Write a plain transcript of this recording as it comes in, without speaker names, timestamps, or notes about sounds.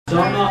So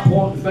I'm not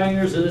pointing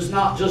fingers, and it's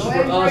not just for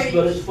us,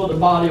 but it's for the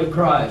body of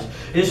Christ.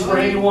 It's for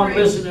anyone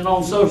listening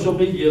on social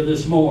media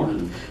this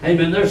morning.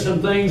 Amen. There's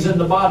some things in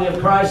the body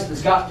of Christ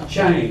that's got to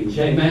change.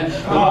 Amen.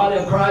 The body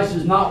of Christ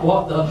is not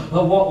what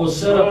was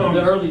set up in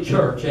the early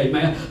church.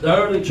 Amen. The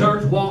early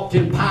church walked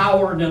in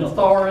power and in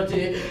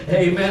authority.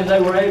 Amen.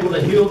 They were able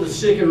to heal the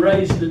sick and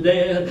raise the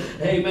dead.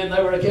 Amen.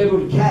 They were able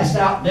to cast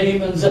out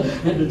demons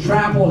and to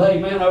trample,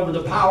 amen, over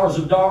the powers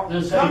of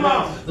darkness.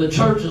 Amen. The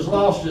church has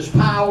lost its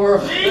power.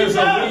 There's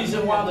a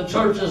reason why the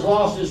church has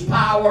lost its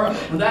power,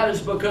 and that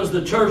is because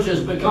the church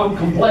has become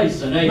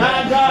complacent. Amen.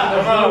 And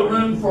there's no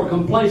room for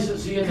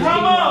complacency in the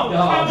kingdom of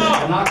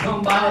God. And I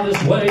come by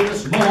this way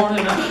this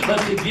morning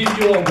to give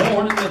you a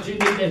warning that you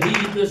need to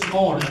heed this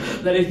morning.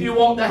 That if you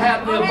want to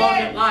have the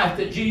abundant life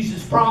that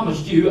Jesus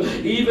promised you,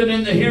 even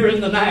in the here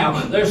and the now,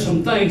 there's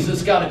some things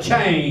that's got to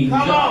change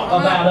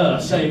about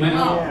us.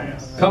 Amen.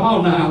 Come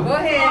on now. Go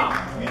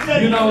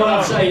ahead. You know what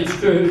I'm saying is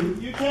true.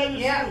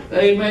 Yeah.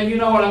 Amen. You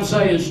know what I'm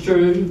saying is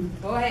true.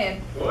 Go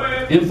ahead.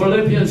 In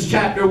Philippians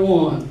chapter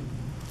 1.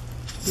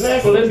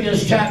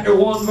 Philippians chapter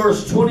 1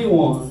 verse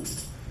 21.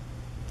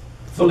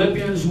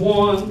 Philippians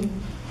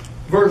 1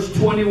 verse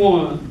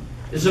 21.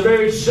 It's a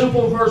very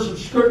simple verse of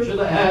Scripture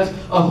that has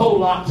a whole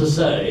lot to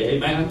say.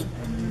 Amen.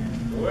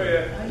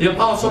 The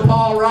Apostle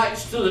Paul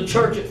writes to the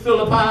church at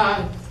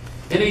Philippi,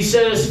 and he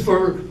says,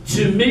 "For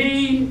to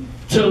me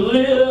to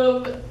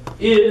live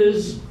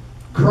is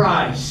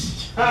Christ."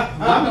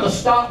 I'm going to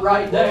stop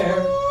right there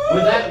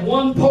with that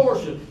one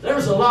portion.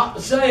 There's a lot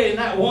to say in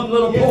that one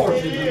little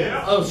portion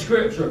of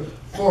Scripture.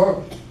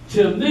 For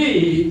to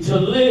me to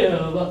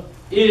live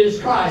is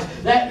Christ.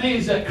 That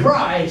means that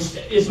Christ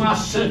is my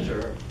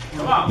center.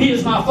 He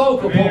is my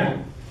focal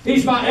point.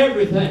 He's my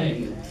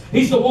everything.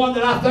 He's the one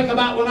that I think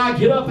about when I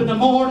get up in the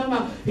morning.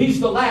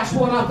 He's the last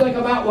one I think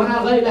about when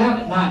I lay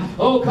down at night.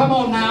 Oh, come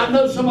on now. I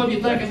know some of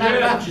you thinking that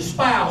about your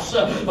spouse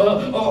or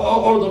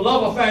the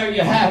love affair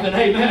you're having.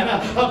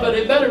 Amen. But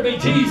it better be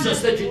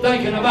Jesus that you're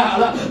thinking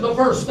about the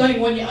first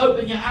thing when you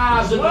open your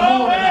eyes in the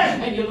morning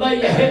and you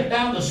lay your head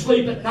down to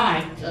sleep at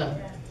night.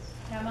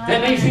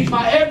 That means He's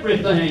my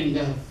everything.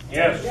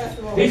 Yes.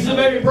 He's the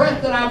very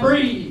breath that I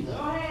breathe.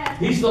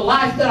 He's the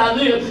life that I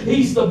live.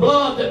 He's the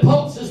blood that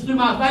pulses through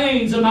my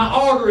veins and my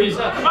arteries.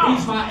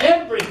 He's my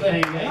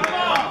everything.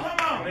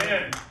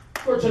 Amen.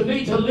 For to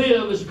me to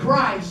live is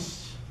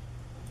Christ.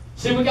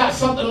 See, we got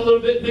something a little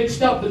bit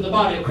mixed up in the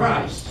body of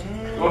Christ.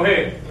 Go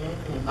ahead.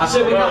 I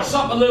said we got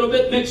something a little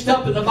bit mixed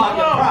up in the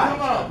body of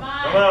Christ.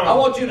 I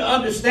want you to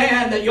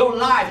understand that your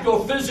life,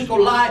 your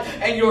physical life,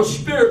 and your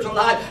spiritual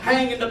life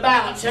hang in the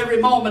balance every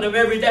moment of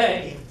every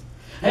day.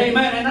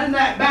 Amen. And in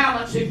that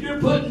balance, if you're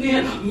putting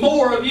in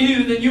more of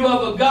you than you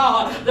of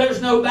God,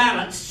 there's no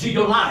balance to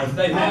your life.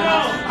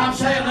 Amen. I'm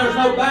saying there's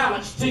no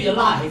balance to your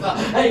life.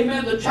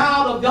 Amen. The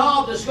child of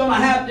God that's going to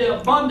have the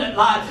abundant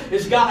life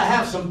has got to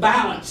have some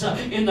balance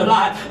in the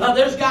life.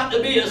 There's got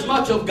to be as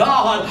much of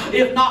God,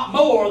 if not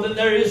more, than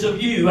there is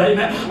of you.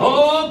 Amen.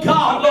 Oh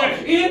God,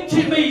 Lord,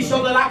 empty me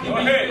so that I can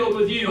be filled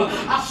with you.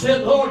 I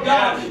said, Lord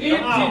God,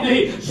 empty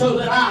me so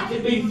that I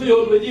can be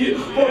filled with you.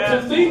 For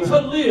to me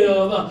to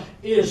live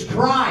is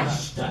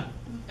Christ.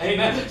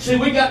 Amen. See,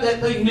 we got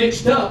that thing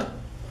mixed up.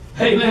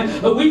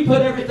 Amen. We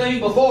put everything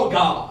before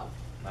God.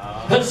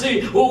 Let's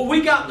see, well,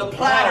 we got the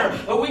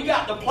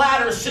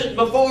platter sitting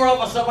before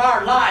us of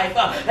our life.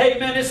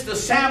 Amen. It's the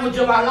sandwich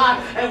of our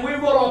life, and we're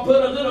going to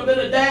put a little bit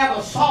of dab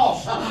of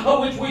sauce,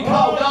 which we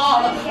call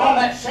God, on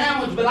that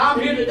sandwich. But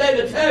I'm here today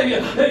to tell you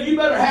that you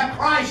better have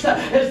Christ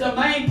as the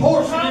main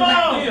portion in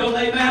that meal.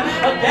 Amen.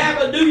 A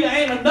dab of do you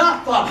ain't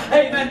enough.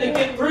 Amen. To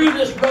get through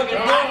this rugged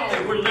life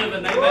that we're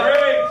living.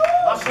 Amen.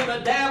 I said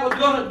a dab was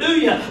going to do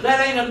you.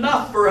 That ain't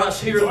enough for us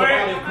here in the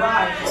body of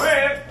Christ.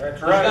 There's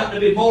got to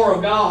be more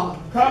of God.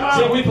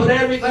 See, we put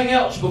everything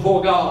else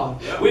before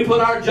God. We put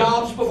our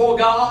jobs before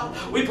God.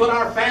 We put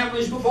our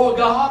families before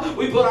God.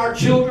 We put our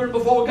children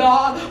before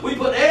God. We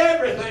put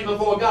everything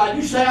before God.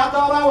 You say, I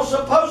thought I was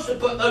supposed to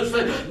put those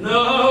things.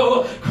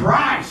 No,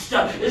 Christ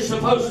is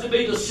supposed to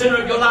be the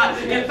center of your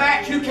life. In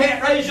fact, you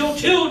can't raise your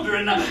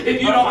children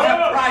if you don't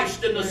have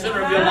Christ in the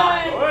center of your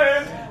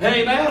life.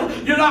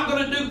 Amen. You're not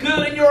going to do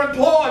good in your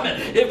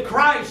employment if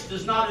Christ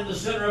is not in the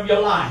center of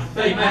your life.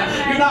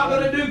 Amen. You're not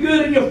going to do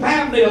good in your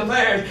family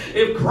affairs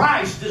if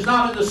Christ is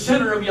not in the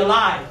center of your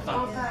life.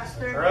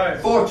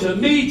 For to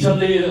me to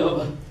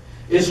live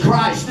is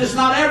Christ. It's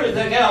not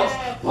everything else.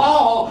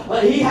 Paul,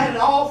 he had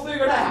it all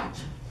figured out.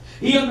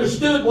 He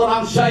understood what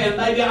I'm saying.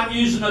 Maybe I'm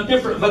using a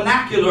different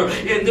vernacular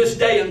in this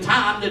day and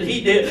time than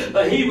he did.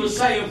 But he was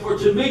saying, for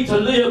to me to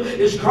live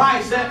is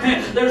Christ. That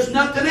meant there's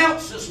nothing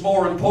else that's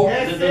more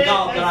important than the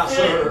God that I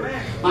serve.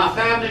 My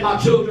family, my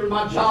children,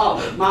 my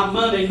job, my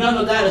money, none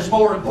of that is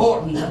more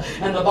important.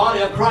 And the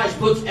body of Christ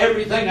puts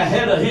everything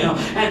ahead of Him.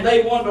 And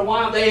they wonder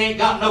why they ain't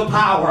got no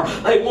power.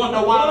 They wonder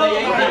why they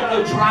ain't got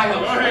no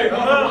triumph. They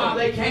wonder why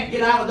they can't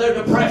get out of their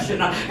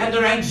depression and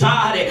their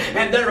anxiety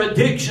and their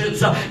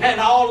addictions and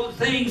all the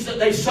things that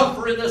they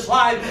suffer in this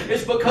life.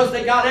 Is because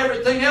they got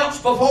everything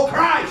else before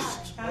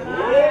Christ.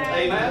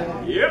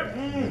 Amen. Yep.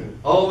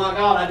 Oh my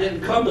God, I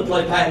didn't come to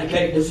play patty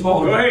cake this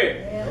morning. Go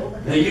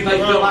ahead. Now you may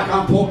feel like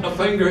I'm pointing a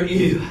finger at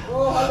you.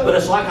 But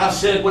it's like I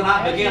said when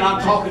I began,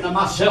 I'm talking to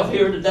myself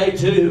here today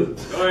too.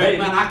 Hey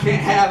man, I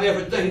can't have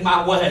everything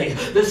my way.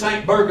 This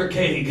ain't Burger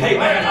King. Hey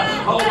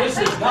man, oh this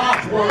is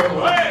God's world.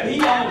 He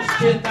owns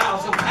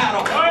 10,000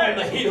 cattle on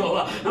the hill.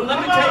 Now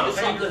let me tell you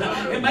something.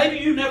 And maybe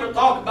you never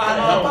thought about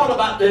it. I thought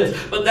about this.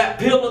 But that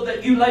pillow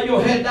that you lay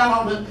your head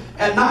down on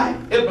at night,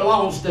 it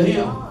belongs to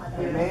Him.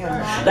 Amen.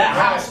 That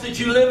house that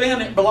you live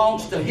in, it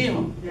belongs to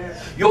Him.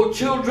 Your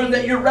children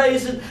that you're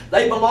raising,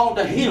 they belong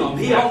to Him.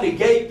 He only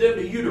gave them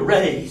to you to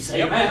raise.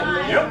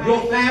 Amen.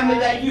 Your family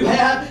that you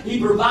have, He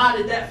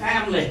provided that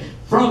family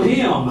from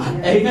Him.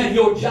 Amen.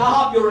 Your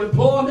job, your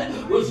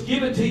employment was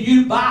given to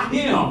you by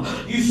Him.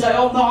 You say,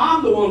 oh no,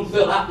 I'm the one who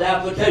filled out the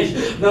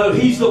application. No,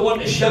 He's the one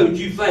that showed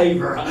you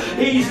favor.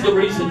 He's the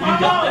reason you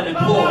got that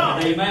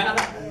employment.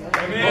 Amen.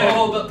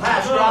 Oh, but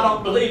Pastor, I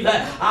don't believe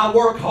that. I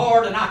work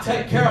hard and I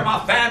take care of my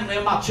family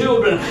and my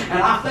children, and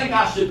I think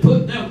I should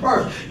put them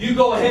first. You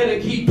go ahead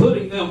and keep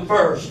putting them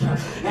first,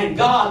 and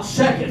God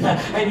second,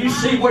 and you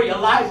see where your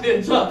life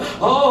ends up.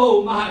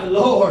 Oh, my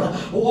Lord,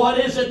 what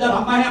is it that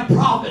a man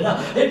profit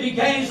if he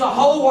gains the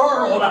whole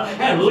world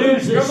and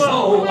loses his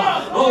soul?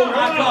 Oh,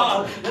 my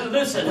God. And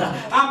listen,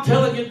 I'm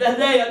telling you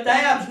today, a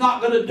damn's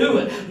not going to do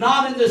it.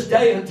 Not in this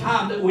day and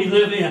time that we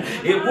live in.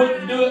 It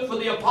wouldn't do it for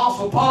the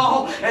Apostle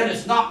Paul, and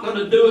it's not going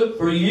to do it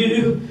for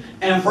you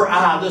and for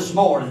I this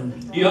morning.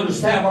 Do you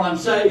understand what I'm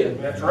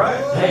saying? That's right.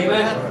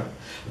 Amen.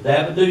 The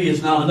Avenue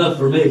is not enough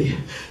for me.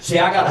 See,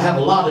 I got to have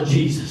a lot of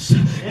Jesus.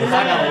 Because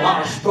I got a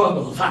lot of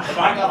struggles.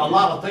 I got a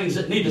lot of things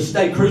that need to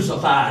stay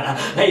crucified.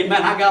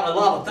 Amen. I got a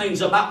lot of things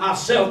about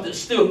myself that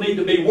still need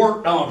to be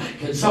worked on.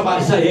 Can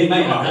somebody say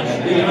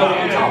amen? Do you know what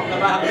I'm talking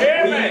about?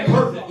 We ain't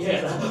perfect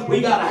yet.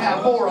 We got to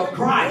have more of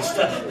Christ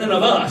than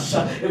of us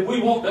if we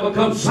want to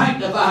become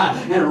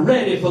sanctified and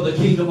ready for the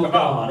kingdom of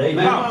God.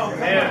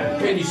 Amen.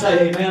 Can you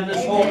say amen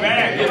this morning?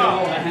 Give the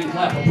Lord a hand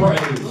clap of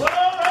praise.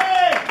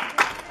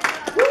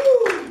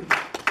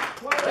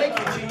 Thank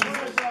you,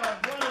 Jesus.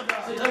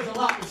 See, there's a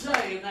lot to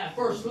say in that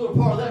first little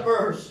part of that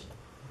verse.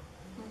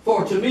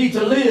 For to me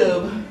to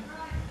live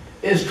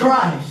is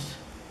Christ,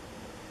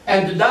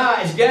 and to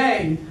die is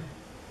gain.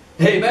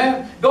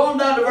 Amen. Go on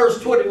down to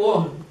verse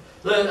 21.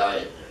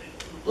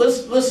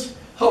 Let's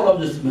hold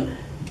on just a minute.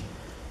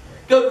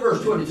 Go to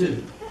verse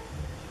 22.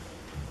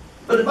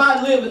 But if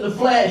I live in the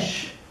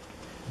flesh,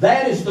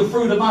 that is the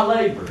fruit of my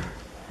labor.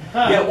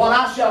 Yet what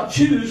I shall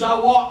choose, I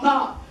walk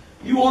not.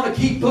 You want to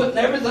keep putting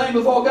everything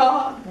before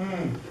God?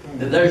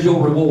 Then there's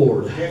your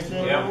reward.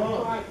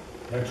 Yep.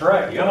 That's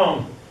right. Come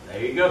on.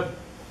 There you go.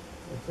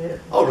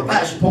 Oh, the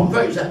pastor pointing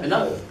fingers at me.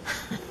 No.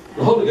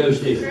 The Holy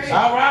Ghost is.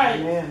 All right.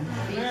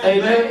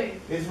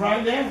 Amen. It's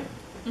right there.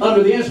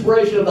 Under the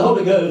inspiration of the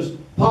Holy Ghost,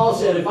 Paul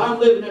said, if I'm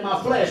living in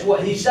my flesh,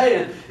 what he's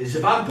saying is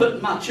if I'm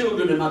putting my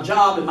children and my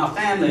job and my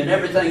family and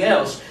everything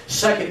else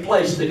second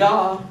place to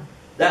God,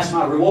 that's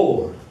my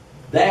reward.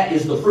 That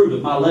is the fruit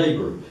of my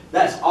labor.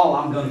 That's all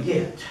I'm going to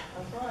get.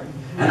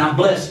 And I'm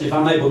blessed if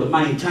I'm able to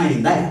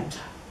maintain that.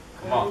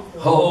 Come on.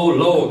 Oh,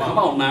 Lord, come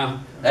on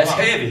now. That's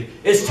heavy.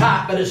 It's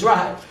tight, but it's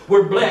right.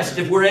 We're blessed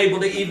if we're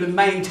able to even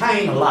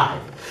maintain a life.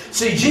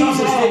 See,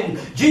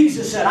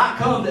 Jesus said, I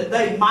come that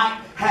they might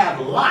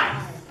have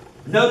life.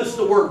 Notice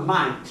the word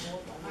might.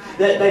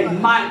 That they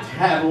might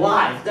have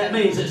life. That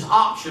means it's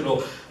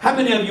optional. How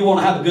many of you want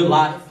to have a good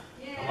life?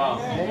 Come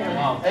on. Come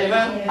on.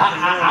 Amen.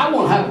 I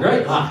want to have a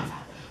great life.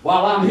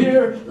 While I'm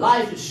here,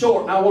 life is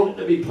short and I want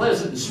it to be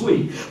pleasant and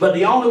sweet. But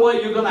the only way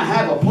you're going to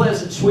have a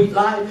pleasant, sweet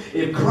life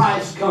if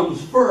Christ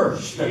comes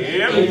first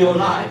in your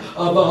life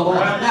above all.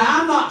 Now,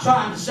 I'm not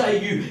trying to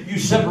say you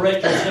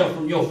separate yourself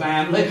from your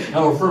family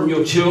or from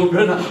your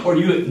children or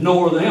you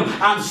ignore them.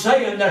 I'm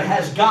saying there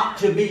has got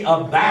to be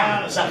a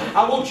balance.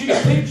 I want you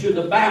to picture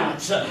the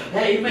balance,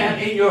 amen,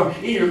 in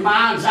your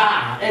mind's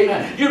eye.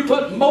 Amen. You're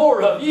putting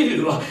more of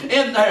you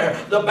in there.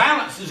 The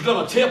balance is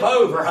going to tip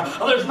over.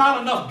 There's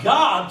not enough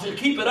God to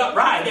keep it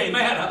upright,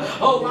 amen.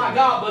 Oh my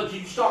God, but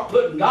you start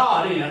putting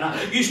God in.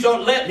 You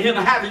start letting Him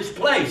have His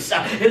place,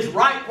 His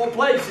rightful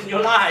place in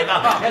your life.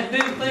 And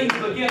then things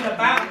begin to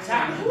balance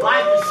out.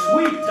 Life is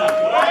sweet.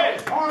 Life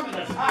is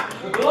harmonious.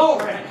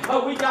 Glory.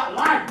 We got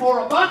life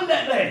more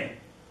abundantly.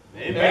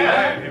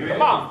 Amen.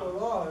 Come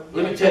on.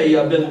 Let me tell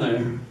you, I've been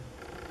there.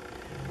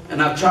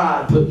 And I've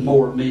tried putting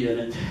more of me in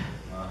it.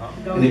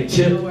 And it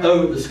tipped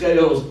over the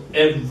scales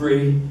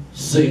every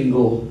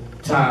single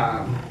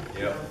time.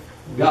 Yep.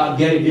 God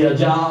gave me a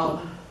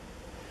job.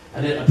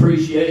 I didn't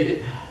appreciate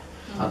it.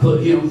 I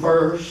put Him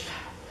first.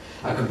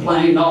 I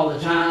complained all the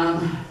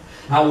time.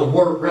 I would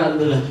work rather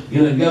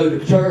than go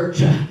to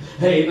church.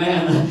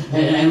 Amen.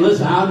 And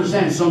listen, I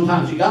understand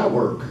sometimes you got to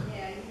work.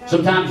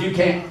 Sometimes you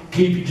can't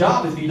keep your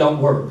job if you don't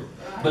work.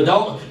 But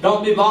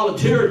Don't be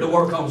volunteering to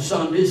work on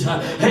Sundays.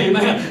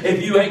 Amen.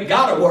 If you ain't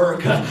got to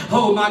work,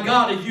 oh my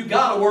God, if you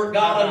got to work,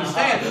 God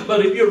understand.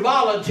 But if you're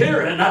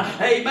volunteering,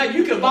 amen,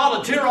 you can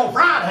volunteer on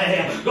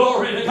Friday,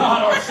 glory to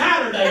God, or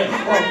Saturday,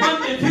 or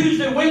Monday,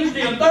 Tuesday,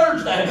 Wednesday, and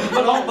Thursday,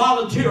 but don't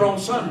volunteer on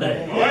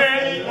Sunday.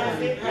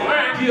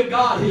 Give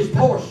God His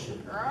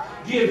portion.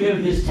 Give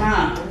Him His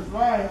time.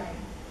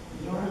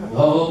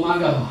 Oh my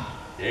God.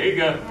 There you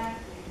go.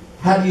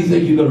 How do you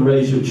think you're going to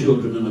raise your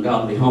children in a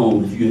godly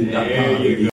home if you ain't got God in you?